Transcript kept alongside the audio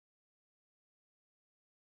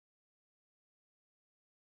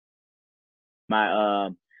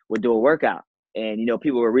would do a workout. And,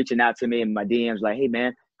 people were reaching out to me in my DMs like, hey,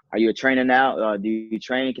 man, are you a trainer now? Do you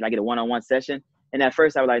train? Can I get a one-on-one session? And at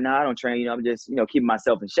first I was like, no, I don't train. I'm just, keeping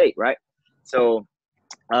myself in shape, right? So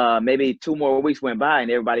maybe 2 more weeks went by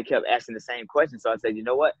and everybody kept asking the same question. So I said, you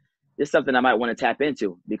know what? This is something I might want to tap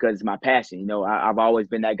into because it's my passion. I've always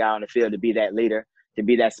been that guy on the field to be that leader, to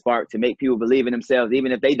be that spark, to make people believe in themselves,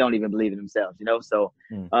 even if they don't even believe in themselves, So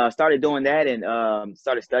started doing that and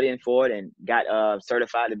started studying for it and got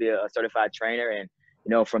certified to be a certified trainer. And,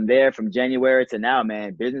 from there, from January to now,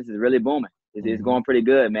 man, business is really booming. It's going pretty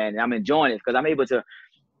good, man. And I'm enjoying it because I'm able to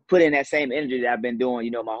put in that same energy that I've been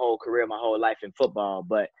doing, my whole career, my whole life in football,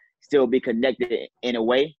 but still be connected in a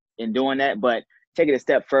way in doing that. But take it a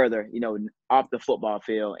step further, off the football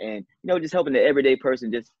field and, just helping the everyday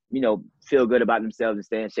person just, feel good about themselves and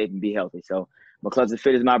stay in shape and be healthy. So McCluster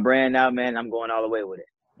Fit is my brand now, man. I'm going all the way with it.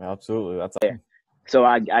 Absolutely. That's awesome. So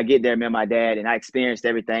I get there, man, my dad, and I experienced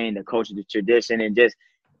everything, the culture, the tradition, and just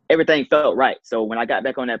everything felt right. So when I got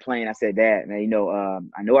back on that plane, I said, Dad, man,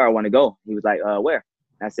 I know where I want to go. He was like, where?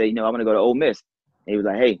 I said, I want to go to Ole Miss. And he was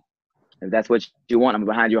like, hey, if that's what you want, I'm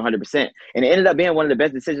behind you 100%. And it ended up being one of the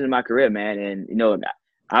best decisions in my career, man. And,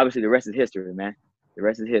 obviously the rest is history, man. The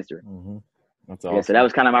rest is history. That's awesome. Yeah, so that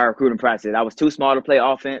was kind of my recruiting process. I was too small to play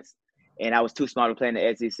offense, and I was too small to play in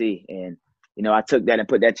the SEC. And, I took that and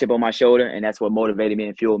put that chip on my shoulder, and that's what motivated me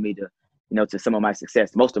and fueled me to, to some of my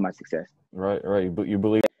success, most of my success. Right. But you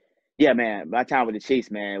believe? Yeah, man. My time with the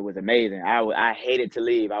Chiefs, man, it was amazing. I hated to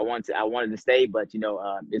leave. I wanted to stay, but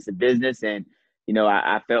it's a business, and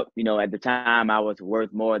I felt at the time I was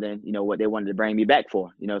worth more than what they wanted to bring me back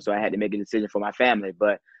for. So I had to make a decision for my family.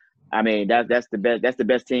 But I mean, that's the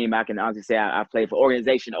best team I can honestly say I played for.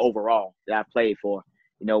 Organization overall that I played for,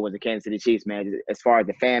 was the Kansas City Chiefs, man. As far as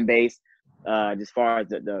the fan base, as far as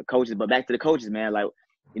the coaches, but back to the coaches, man. Like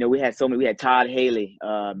we had so many. We had Todd Haley,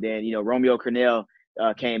 then Romeo Crennel.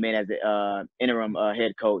 Came in as the interim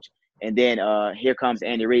head coach. And then here comes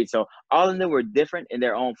Andy Reid. So all of them were different in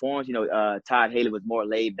their own forms. Todd Haley was more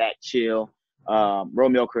laid back, chill.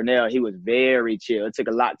 Romeo Crennel, he was very chill. It took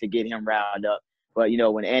a lot to get him riled up. But,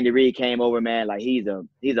 when Andy Reid came over, man, like he's an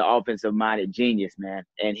offensive-minded genius, man.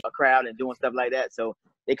 And a crowd and doing stuff like that. So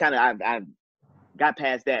they kind of – I got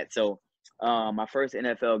past that. So my first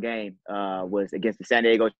NFL game was against the San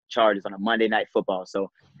Diego Chargers on a Monday Night Football. So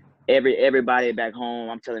everybody back home,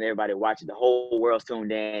 I'm telling everybody watching, the whole world's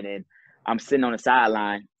tuned in, and I'm sitting on the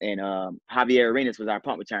sideline, and Javier Arenas was our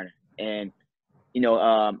punt returner, and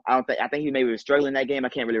I think he maybe was struggling that game. I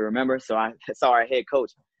can't really remember. So I saw our head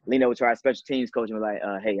coach lean over to our special teams coach and was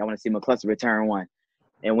like, "Hey, I want to see McCluster return one."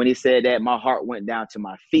 And when he said that, my heart went down to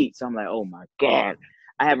my feet. So I'm like, "Oh my God,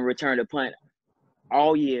 I haven't returned a punt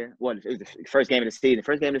all year." Well, it was the first game of the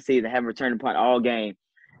season. I haven't returned a punt all game.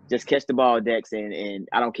 Just catch the ball, Dex, and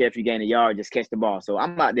I don't care if you gain a yard, just catch the ball. So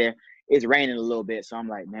I'm out there. It's raining a little bit, so I'm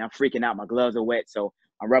like, man, I'm freaking out. My gloves are wet, so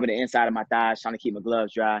I'm rubbing the inside of my thighs, trying to keep my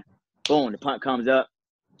gloves dry. Boom, the punt comes up.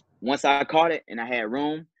 Once I caught it and I had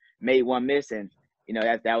room, made one miss, and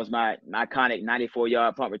that was my iconic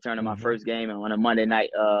 94-yard punt return in my first game on a Monday Night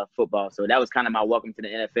Football. So that was kind of my welcome to the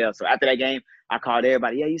NFL. So after that game, I called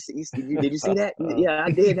everybody. Yeah, did you see that? Yeah,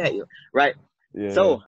 I did that. Right. Yeah. So